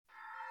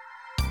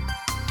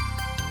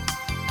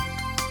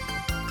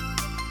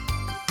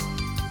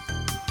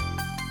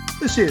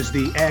This is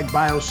the Ag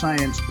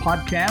Bioscience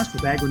Podcast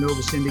with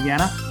AgriNovus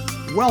Indiana.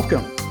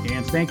 Welcome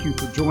and thank you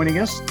for joining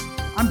us.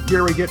 I'm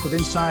Gerry Dick with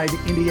Inside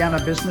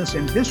Indiana Business,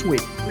 and this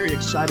week, very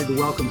excited to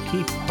welcome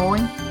Keith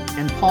Hoeing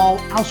and Paul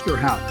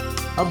Ousterhout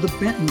of the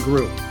Benton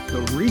Group,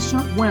 the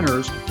recent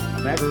winners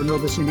of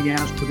AgriNovus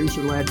Indiana's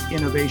Producer-Led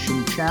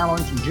Innovation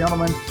Challenge. And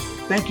gentlemen,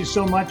 thank you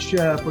so much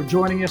for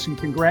joining us, and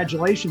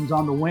congratulations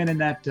on the win in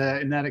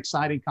that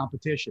exciting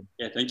competition.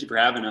 Yeah, thank you for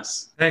having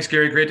us. Thanks,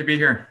 Gerry. Great to be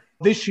here.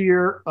 This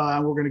year,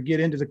 we're going to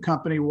get into the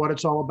company, what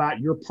it's all about,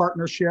 your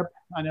partnership.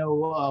 I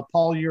know,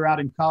 Paul, you're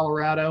out in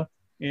Colorado,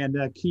 and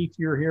Keith,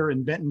 you're here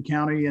in Benton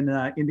County in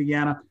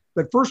Indiana.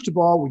 But first of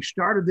all, we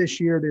started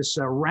this year this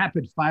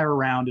rapid fire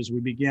round as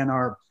we begin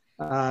our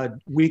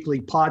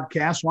weekly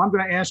podcast. So I'm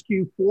going to ask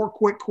you 4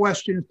 quick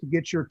questions to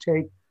get your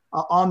take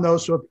on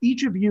those. So if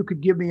each of you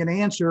could give me an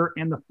answer,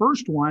 and the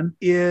first one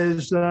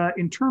is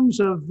in terms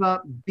of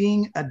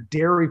being a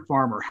dairy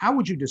farmer, how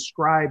would you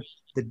describe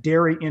the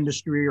dairy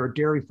industry or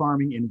dairy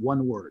farming in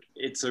one word?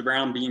 It's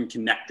around being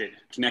connected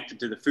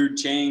to the food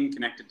chain,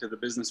 connected to the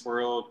business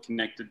world,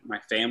 connected to my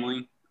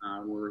family,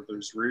 where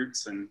there's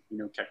roots, and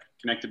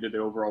connected to the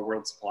overall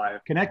world supply.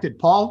 Connected.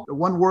 Paul, a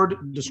one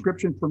word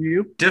description from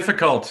you?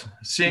 Difficult.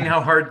 Seeing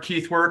how hard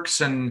Keith works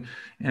and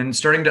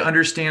starting to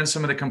understand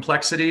some of the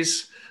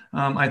complexities.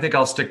 I think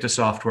I'll stick to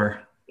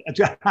software.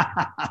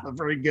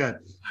 Very good.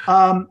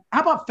 How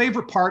about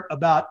favorite part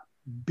about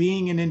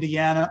being in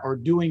Indiana or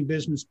doing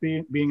business,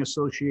 being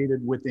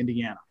associated with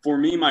Indiana? For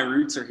me, my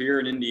roots are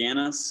here in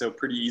Indiana, so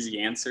pretty easy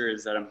answer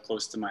is that I'm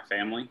close to my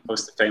family,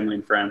 close to family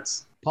and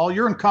friends. Paul,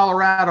 you're in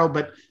Colorado,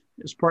 but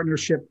this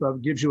partnership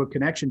gives you a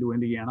connection to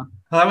Indiana.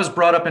 Well, I was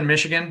brought up in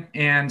Michigan,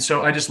 and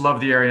so I just love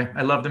the area.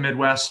 I love the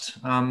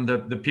Midwest.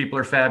 The people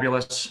are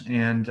fabulous,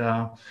 and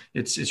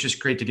it's just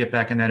great to get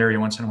back in that area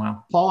once in a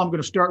while. Paul, I'm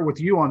going to start with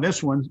you on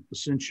this one,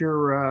 since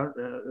you're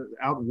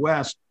out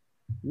west.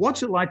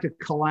 What's it like to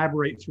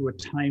collaborate through a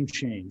time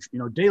change?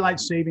 Daylight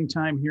saving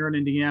time here in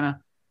Indiana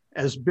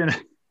has been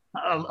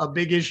a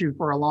big issue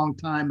for a long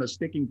time, a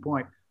sticking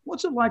point.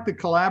 What's it like to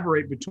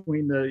collaborate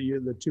between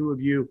the two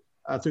of you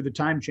through the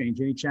time change?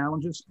 Any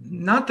challenges?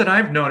 Not that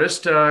I've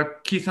noticed.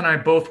 Keith and I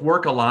both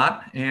work a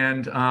lot,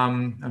 and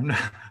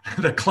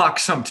the clock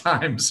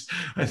sometimes,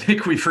 I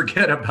think we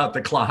forget about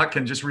the clock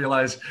and just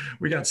realize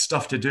we got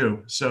stuff to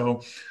do.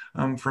 So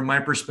from my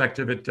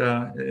perspective,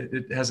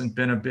 it hasn't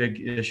been a big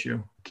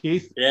issue.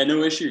 Keith? Yeah,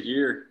 no issue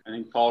here. I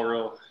think Paul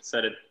Rowe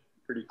said it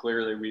pretty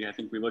clearly. I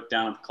think we look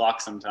down at the clock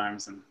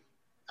sometimes and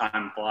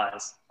time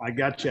flies. I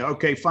got you.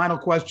 Okay, final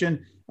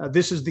question.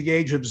 This is the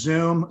age of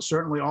Zoom,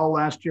 certainly all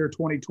last year,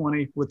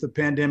 2020, with the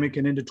pandemic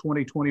and into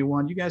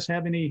 2021. You guys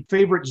have any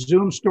favorite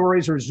Zoom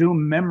stories or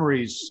Zoom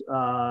memories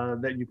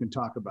that you can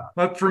talk about?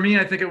 But for me,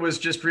 I think it was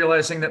just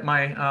realizing that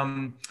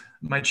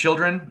my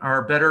children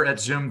are better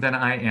at Zoom than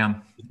I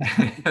am.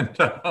 And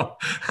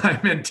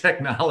I'm in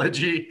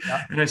technology,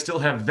 and I still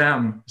have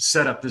them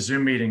set up the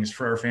Zoom meetings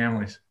for our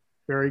families.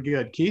 Very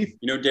good. Keith?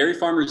 Dairy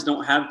farmers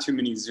don't have too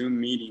many Zoom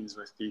meetings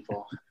with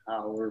people.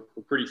 We're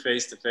pretty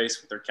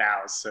face-to-face with their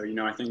cows. So,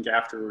 I think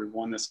after we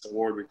won this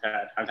award,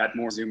 I've had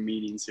more Zoom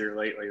meetings here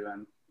lately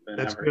than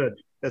That's ever.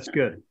 Good. That's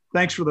good.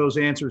 Thanks for those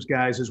answers,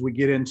 guys, as we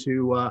get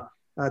into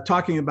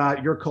talking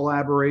about your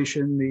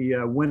collaboration,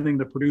 the winning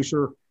the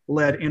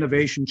Producer-Led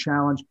Innovation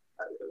Challenge.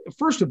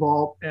 First of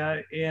all,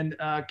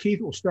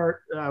 Keith will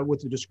start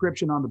with the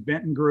description on the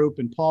Benton Group,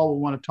 and Paul will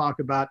want to talk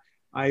about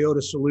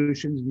IOTA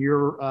Solutions and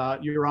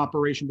your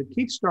operation. But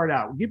Keith, start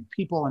out. Give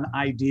people an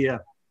idea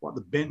what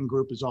the Benton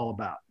Group is all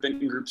about.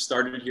 Benton Group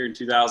started here in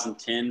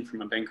 2010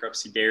 from a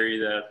bankruptcy dairy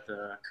that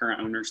the current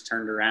owners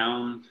turned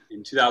around.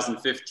 In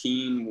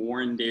 2015,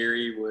 Warren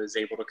Dairy was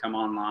able to come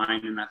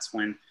online, and that's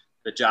when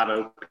the job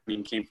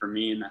opening came for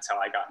me, and that's how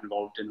I got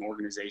involved in the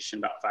organization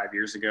about 5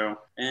 years ago.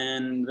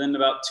 And then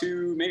about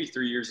 2, maybe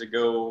 3 years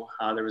ago,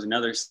 there was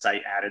another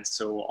site added.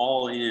 So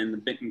all in, the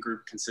Benton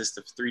Group consists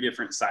of 3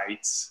 different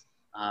sites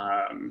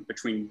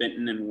between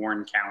Benton and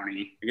Warren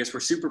County. I guess we're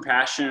super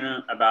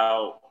passionate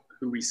about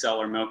who we sell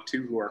our milk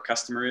to, who our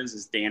customer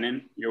is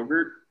Dannon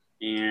Yogurt.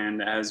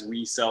 And as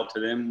we sell to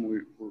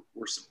them,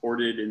 we're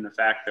supported in the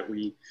fact that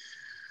we're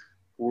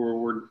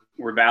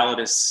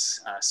Validus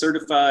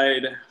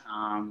certified.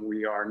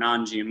 We are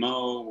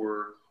non-GMO.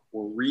 We're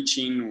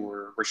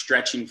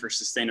stretching for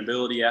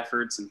sustainability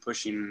efforts and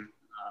pushing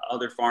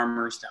other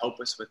farmers to help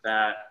us with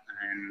that.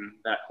 And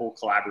that whole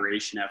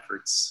collaboration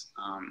efforts,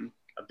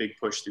 a big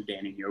push through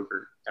Dannon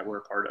Yogurt that we're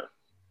a part of.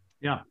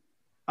 Yeah.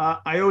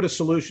 IOTA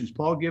Solutions.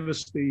 Paul, give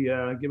us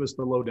the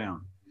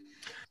lowdown.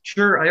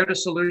 Sure. IOTA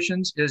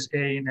Solutions is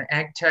an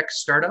ag tech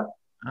startup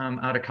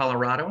out of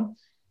Colorado,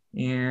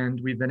 and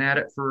we've been at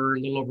it for a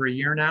little over a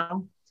year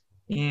now.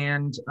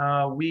 And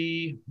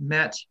we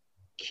met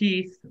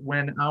Keith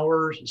when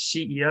our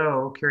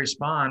CEO, Carrie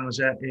Spahn, was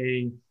at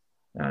a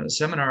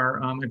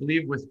seminar, I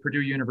believe, with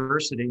Purdue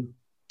University,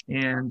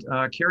 and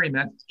Carrie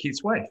met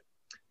Keith's wife.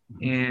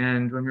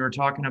 And when we were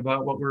talking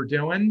about what we were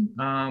doing,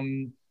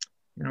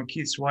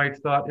 Keith's wife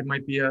thought it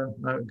might be a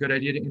good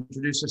idea to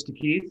introduce us to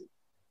Keith.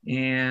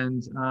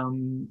 And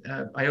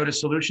Iota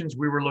Solutions,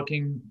 we were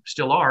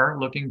still are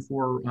looking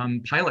for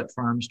pilot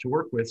farms to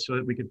work with so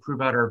that we could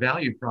prove out our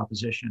value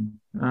proposition.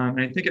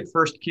 And I think at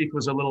first Keith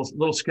was a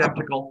little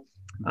skeptical,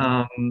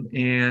 but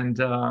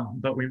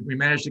we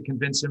managed to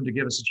convince him to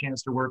give us a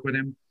chance to work with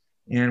him.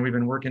 And we've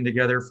been working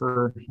together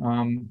for,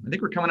 I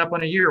think we're coming up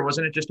on a year.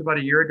 Wasn't it just about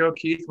a year ago,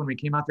 Keith, when we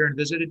came out there and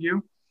visited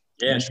you?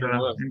 Yeah, sure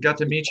was. And got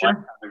to meet you. A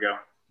long time ago,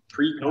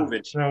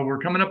 pre-COVID. So we're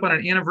coming up on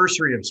an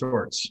anniversary of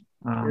sorts.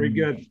 Very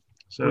good.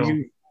 So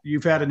well,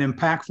 you've had an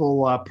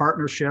impactful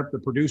partnership. The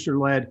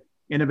producer-led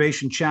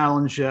Innovation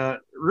Challenge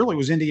really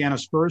was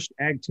Indiana's first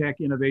Ag Tech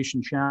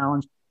Innovation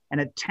Challenge, and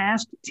it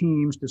tasked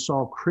teams to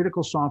solve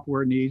critical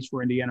software needs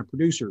for Indiana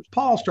producers.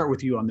 Paul, I'll start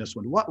with you on this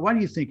one. Why do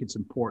you think it's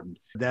important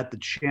that the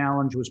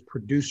challenge was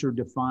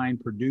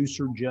producer-defined,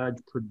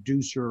 producer-judged,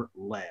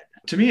 producer-led?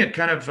 To me, it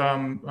kind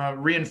of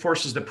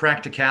reinforces the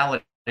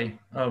practicality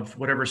of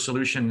whatever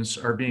solutions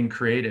are being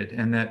created,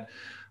 and that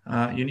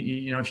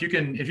you know, if you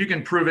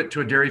can prove it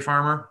to a dairy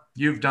farmer,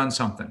 you've done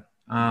something.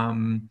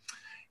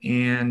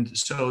 And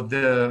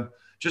so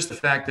just the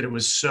fact that it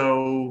was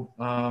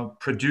so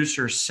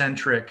producer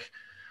centric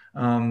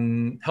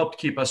helped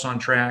keep us on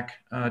track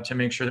to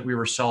make sure that we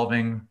were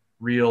solving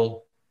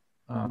real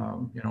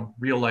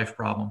life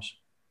problems.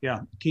 Yeah,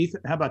 Keith,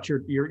 how about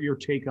your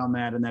take on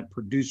that and that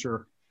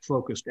producer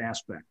focused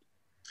aspect?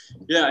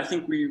 Yeah, I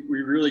think we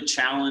really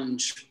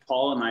challenge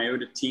Paul and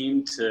Iota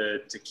team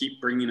to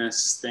keep bringing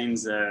us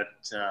things that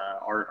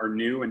are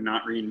new and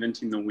not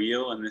reinventing the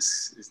wheel. And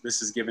this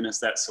has given us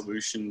that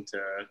solution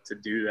to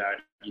do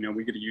that. You know,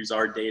 we get to use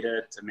our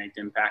data to make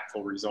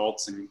impactful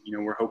results, and you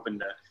know, we're hoping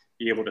to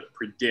be able to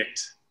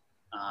predict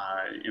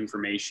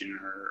information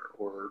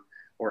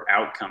or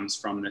outcomes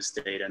from this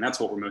data, and that's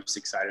what we're most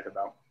excited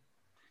about.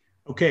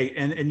 Okay,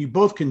 and you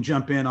both can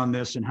jump in on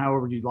this and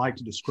however you'd like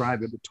to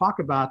describe it, but talk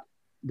about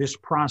this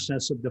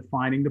process of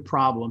defining the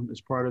problem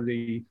as part of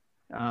the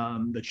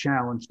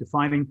challenge,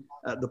 defining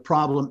the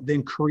problem,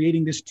 then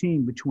creating this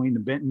team between the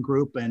Benton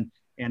Group and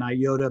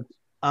Iota.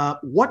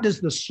 What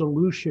does the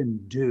solution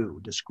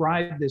do?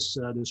 Describe this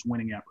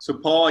winning effort. So,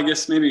 Paul, I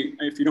guess maybe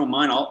if you don't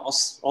mind, I'll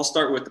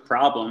start with the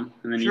problem,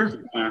 and then Sure. You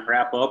can kind of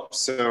wrap up.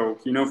 So,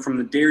 you know, from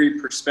the dairy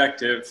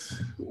perspective,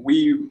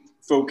 we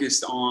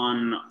focused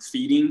on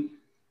feeding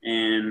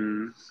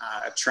and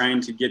trying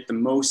to get the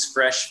most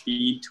fresh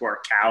feed to our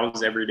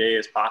cows every day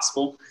as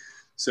possible.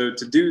 So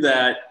to do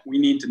that, we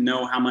need to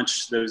know how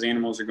much those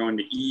animals are going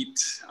to eat.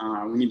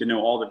 We need to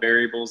know all the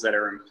variables that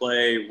are in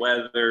play: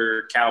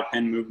 weather, cow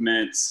pen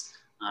movements,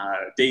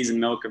 days in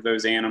milk of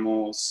those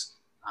animals,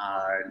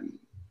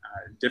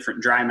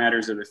 different dry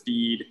matters of the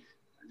feed.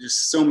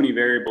 Just so many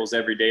variables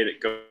every day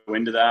that go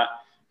into that.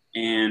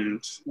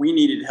 And we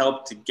needed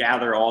help to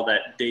gather all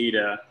that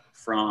data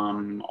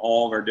from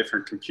all of our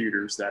different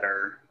computers that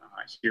are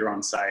here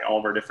on site, all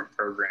of our different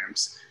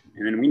programs.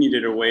 And then we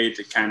needed a way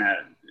to kind of,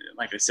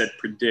 like I said,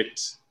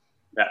 predict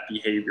that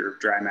behavior of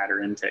dry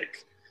matter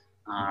intake.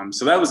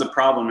 So that was a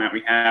problem that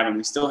we have and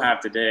we still have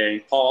today.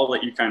 Paul, I'll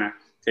let you kind of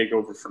take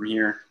over from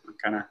here and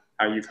kind of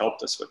how you've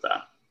helped us with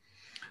that.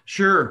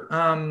 Sure.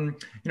 You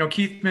know,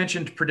 Keith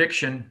mentioned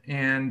prediction,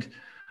 and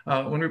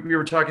when we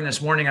were talking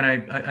this morning, and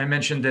I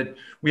mentioned that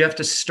we have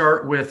to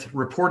start with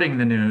reporting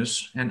the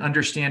news and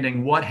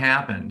understanding what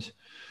happened,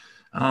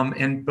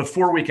 and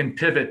before we can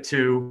pivot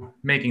to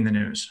making the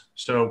news.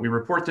 So we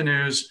report the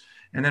news,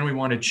 and then we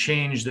want to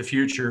change the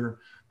future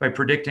by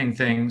predicting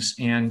things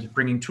and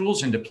bringing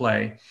tools into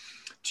play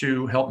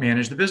to help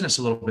manage the business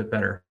a little bit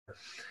better.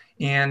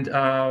 And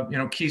you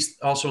know, Keith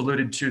also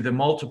alluded to the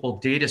multiple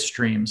data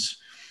streams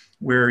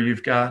where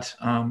you've got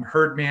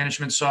herd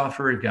management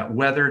software, you've got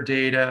weather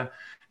data,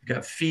 you've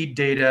got feed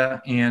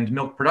data and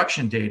milk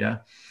production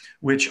data,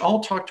 which all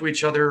talk to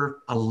each other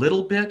a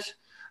little bit,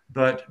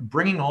 but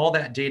bringing all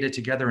that data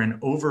together and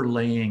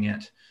overlaying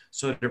it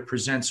so that it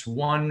presents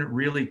one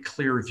really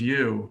clear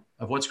view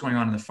of what's going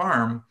on in the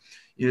farm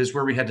is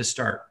where we had to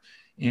start.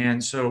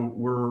 And so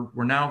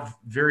we're now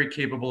very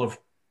capable of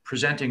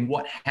presenting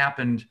what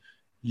happened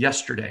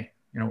yesterday.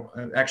 You know,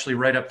 actually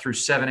right up through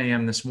 7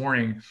 a.m. this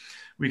morning,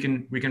 we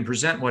can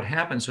present what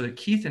happened so that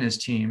Keith and his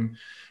team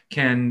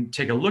can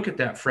take a look at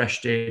that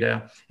fresh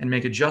data and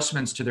make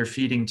adjustments to their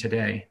feeding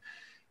today.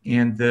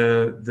 And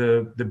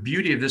the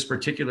beauty of this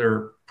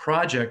particular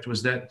project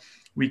was that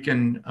we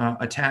can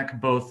attack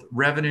both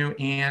revenue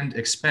and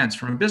expense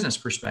from a business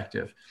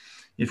perspective.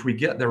 If we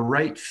get the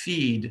right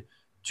feed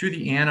to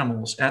the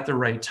animals at the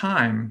right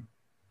time,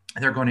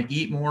 they're going to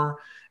eat more,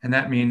 and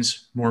that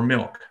means more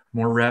milk,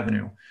 more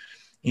revenue.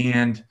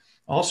 And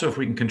also, if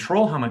we can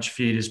control how much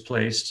feed is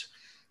placed,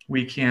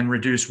 we can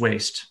reduce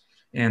waste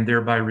and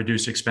thereby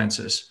reduce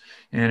expenses.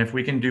 And if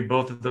we can do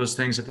both of those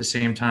things at the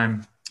same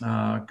time,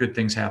 good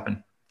things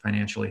happen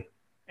financially.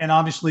 And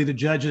obviously, the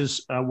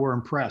judges were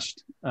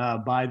impressed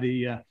by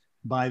that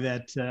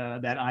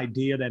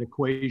idea, that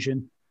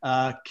equation.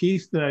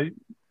 Keith,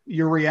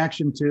 your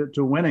reaction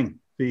to winning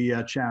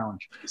the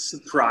challenge?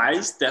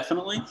 Surprised,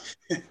 definitely,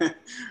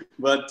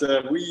 but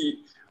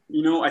we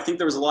I think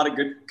there was a lot of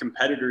good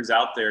competitors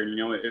out there.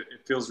 It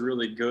feels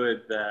really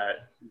good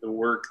that the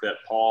work that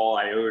Paul,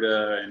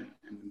 Iota, and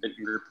the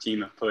Benton Group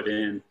team have put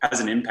in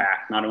has an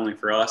impact, not only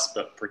for us,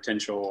 but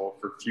potential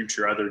for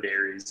future other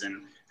dairies,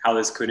 and how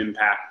this could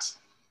impact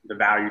the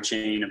value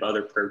chain of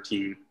other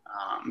protein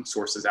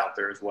sources out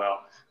there as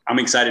well. I'm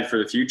excited for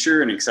the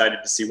future and excited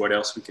to see what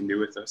else we can do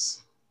with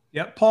this.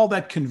 Yeah, Paul,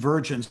 that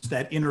convergence,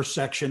 that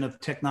intersection of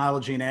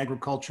technology and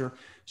agriculture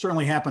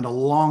certainly happened a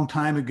long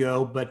time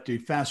ago, but to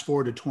fast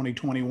forward to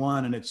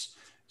 2021 and it's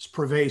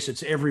pervasive,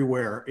 it's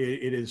everywhere.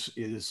 It is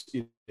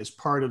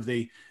part of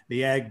the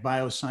ag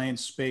bioscience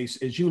space.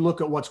 As you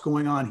look at what's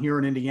going on here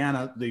in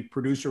Indiana, the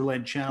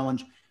producer-led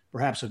challenge,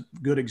 perhaps a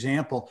good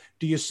example.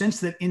 Do you sense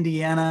that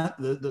Indiana,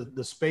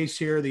 the space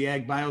here, the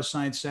ag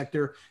bioscience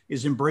sector,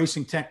 is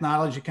embracing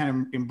technology, kind of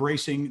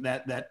embracing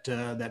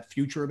that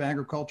future of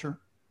agriculture?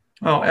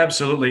 Oh,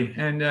 absolutely.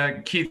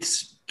 And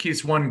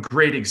Keith's one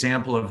great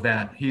example of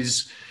that.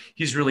 He's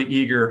really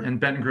eager, and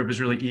Benton Group is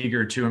really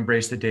eager to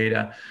embrace the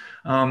data.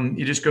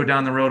 You just go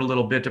down the road a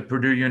little bit to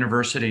Purdue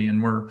University,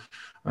 and we're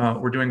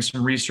doing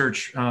some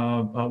research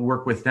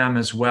work with them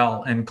as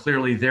well. And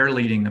clearly, they're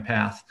leading the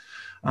path.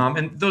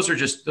 And those are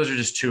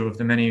just two of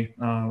the many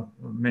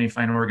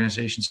fine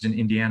organizations in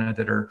Indiana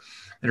that are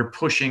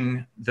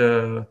pushing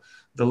the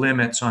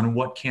limits on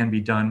what can be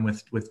done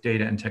with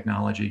data and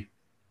technology.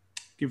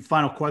 Give a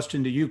final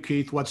question to you,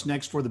 Keith. What's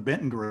next for the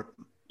Benton Group?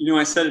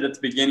 I said it at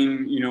the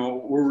beginning,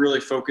 we're really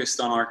focused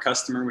on our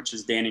customer, which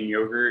is Dannon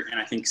Yogurt. And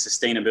I think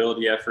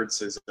sustainability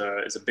efforts is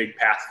a big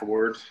path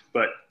forward.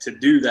 But to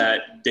do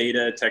that,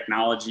 data,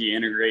 technology,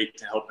 integrate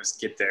to help us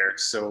get there.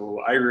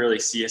 So I really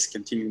see us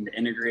continuing to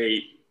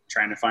integrate,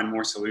 trying to find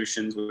more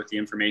solutions with the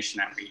information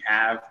that we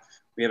have.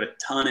 We have a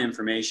ton of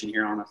information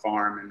here on the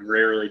farm, and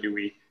rarely do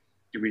we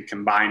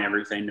combine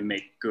everything to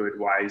make good,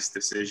 wise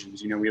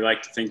decisions. We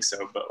like to think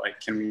so, but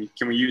can we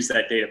use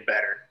that data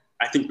better?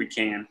 I think we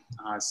can.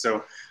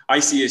 So I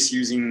see us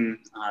using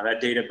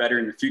that data better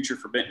in the future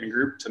for Benton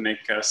Group to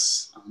make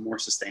us more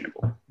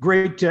sustainable.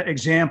 Great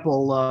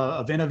example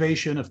of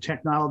innovation, of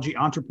technology,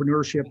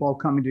 entrepreneurship all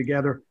coming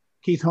together.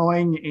 Keith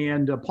Hoeing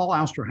and Paul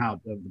Ousterhout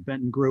of the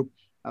Benton Group,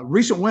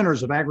 recent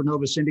winners of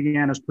AgriNovus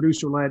Indiana's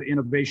Producer-Led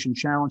Innovation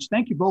Challenge.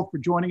 Thank you both for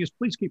joining us.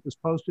 Please keep us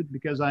posted,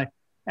 because I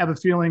have a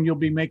feeling you'll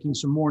be making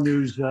some more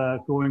news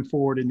going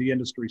forward in the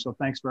industry. So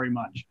thanks very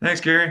much.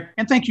 Thanks, Gary.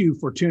 And thank you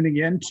for tuning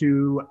in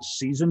to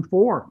Season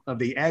 4 of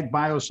the Ag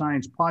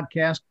Bioscience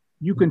Podcast.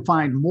 You can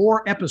find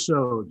more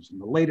episodes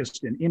and the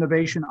latest in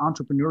innovation,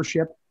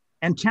 entrepreneurship,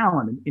 and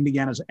talent in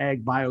Indiana's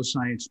Ag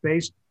Bioscience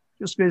space.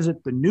 Just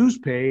visit the news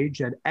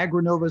page at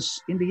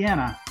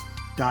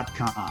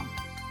agrinovusindiana.com.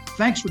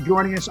 Thanks for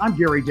joining us. I'm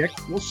Gerry Dick.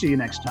 We'll see you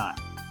next time.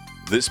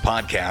 This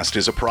podcast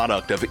is a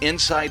product of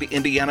Inside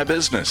Indiana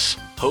Business,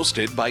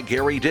 hosted by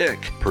Gerry Dick,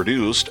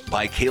 produced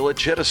by Kayla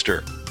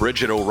Chittister,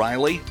 Bridget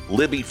O'Reilly,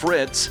 Libby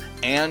Fritz,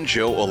 and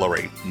Joe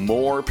Ullery.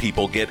 More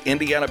people get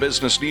Indiana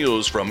business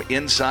news from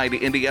Inside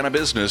Indiana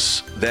Business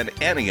than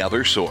any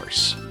other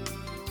source.